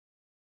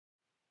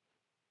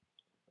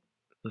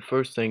The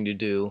first thing to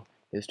do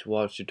is to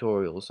watch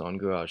tutorials on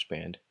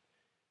GarageBand.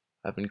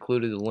 I've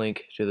included a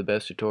link to the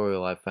best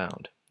tutorial I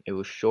found. It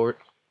was short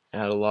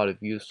and had a lot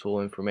of useful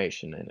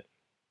information in it.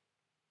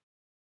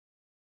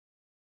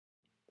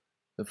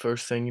 The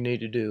first thing you need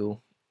to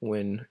do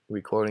when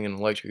recording an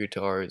electric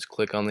guitar is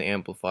click on the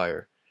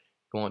amplifier.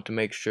 You want to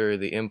make sure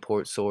the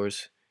import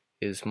source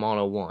is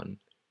mono 1.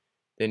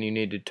 Then you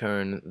need to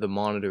turn the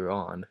monitor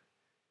on.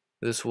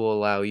 This will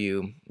allow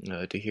you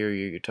to hear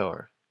your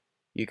guitar.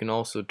 You can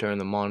also turn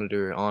the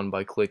monitor on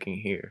by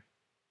clicking here.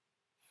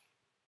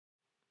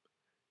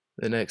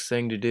 The next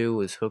thing to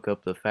do is hook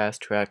up the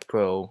Fast Track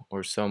Pro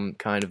or some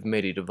kind of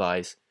MIDI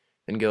device,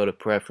 then go to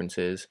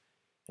Preferences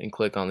and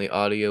click on the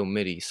Audio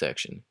MIDI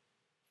section.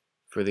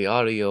 For the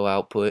audio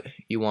output,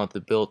 you want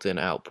the built-in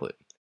output.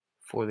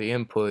 For the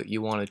input,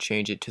 you want to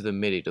change it to the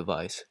MIDI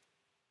device.